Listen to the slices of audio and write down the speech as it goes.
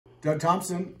Doug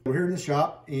Thompson. We're here in the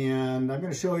shop and I'm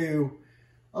going to show you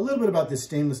a little bit about this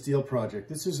stainless steel project.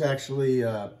 This is actually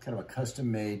kind of a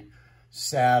custom-made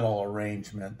saddle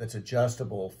arrangement that's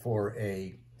adjustable for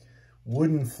a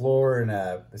wooden floor in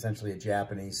essentially a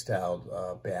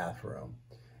Japanese-styled bathroom.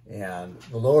 And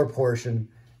the lower portion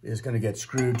is going to get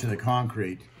screwed to the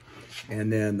concrete,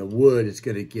 and then the wood is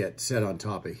going to get set on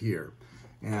top of here.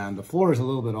 And the floor is a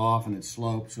little bit off and it's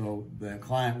sloped, so the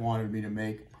client wanted me to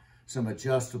make some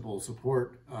adjustable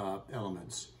support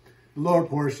elements. The lower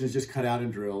portion is just cut out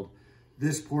and drilled.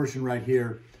 This portion right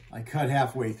here, I cut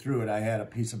halfway through it. I had a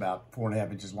piece about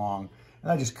 4.5 inches long,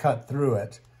 and I just cut through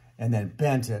it and then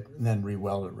bent it and then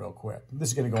re-welded it real quick. This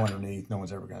is going to go underneath. No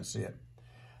one's ever going to see it.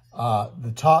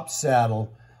 The top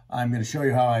saddle, I'm going to show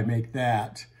you how I make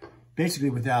that,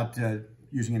 basically without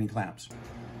using any clamps.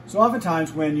 So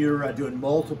oftentimes when you're doing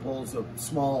multiples of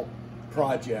small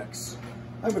projects,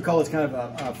 I would call this kind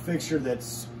of a fixture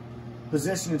that's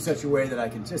positioned in such a way that I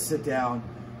can just sit down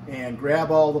and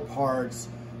grab all the parts,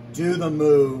 do the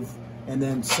move, and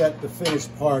then set the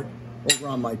finished part over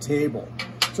on my table.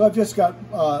 So I've just got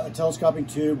a telescoping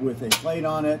tube with a plate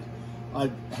on it.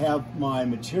 I have my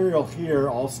material here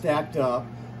all stacked up,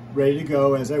 ready to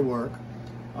go as I work.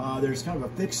 There's kind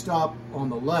of a fixed stop on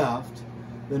the left,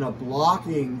 then a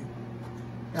blocking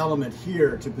element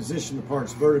here to position the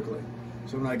parts vertically.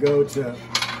 So when I go to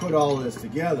put all this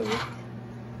together,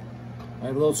 I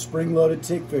have a little spring-loaded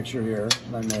TIG fixture here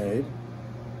that I made,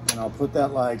 and I'll put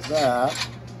that like that.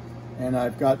 And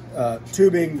I've got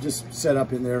tubing just set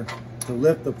up in there to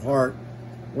lift the part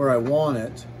where I want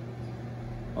it.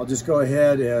 I'll just go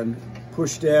ahead and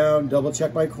push down, double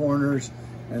check my corners,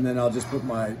 and then I'll just put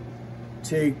my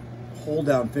TIG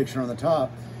hold-down fixture on the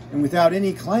top. And without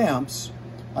any clamps,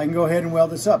 I can go ahead and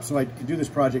weld this up, so I can do this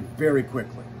project very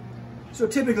quickly. So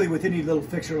typically with any little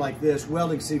fixture like this,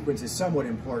 welding sequence is somewhat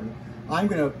important. I'm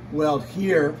going to weld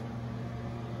here,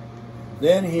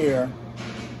 then here,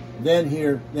 then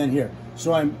here, then here.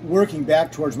 So I'm working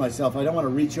back towards myself. I don't want to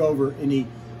reach over any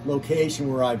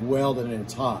location where I've welded and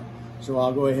it's hot. So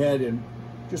I'll go ahead and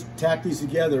just tack these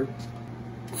together.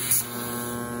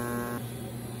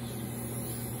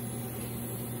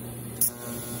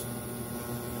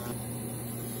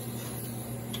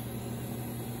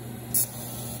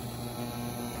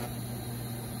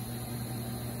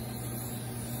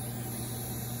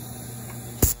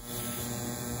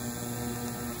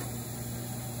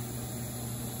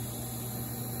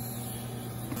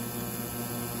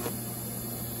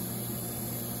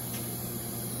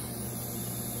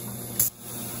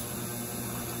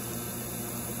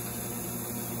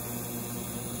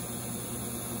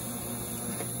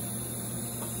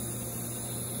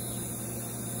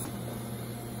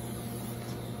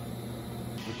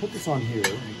 Put this on here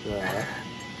like that.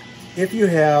 If you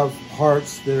have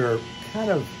parts that are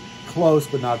kind of close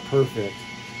but not perfect,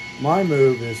 my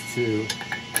move is to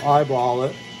eyeball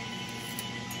it,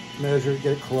 measure it,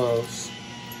 get it close.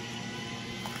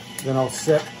 Then I'll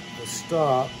set the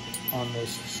stop on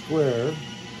this square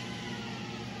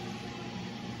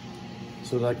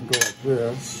so that I can go like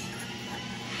this.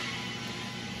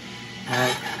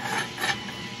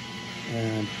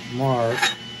 And mark,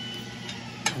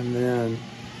 and then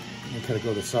I kind of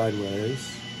go the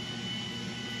sideways.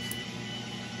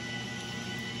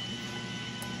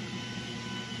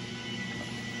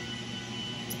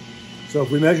 So if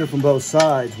we measure from both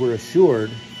sides, we're assured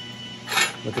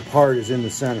that the part is in the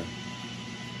center,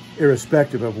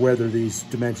 irrespective of whether these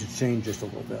dimensions change just a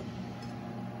little bit.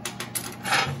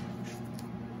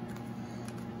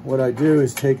 What I do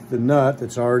is take the nut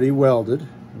that's already welded.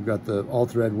 I've got the all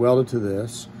thread welded to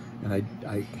this, and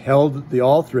I held the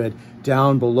all thread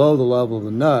down below the level of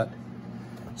the nut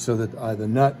so that the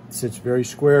nut sits very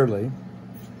squarely,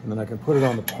 and then I can put it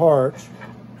on the part.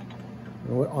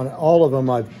 On all of them,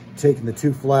 I've taken the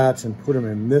two flats and put them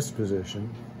in this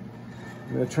position.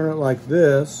 I'm going to turn it like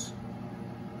this,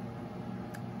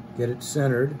 get it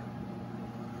centered,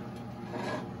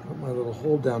 put my little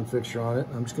hold down fixture on it.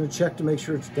 I'm just going to check to make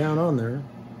sure it's down on there.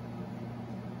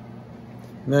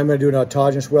 And then I'm going to do an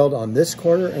autogenous weld on this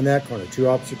corner and that corner, two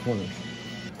opposite corners.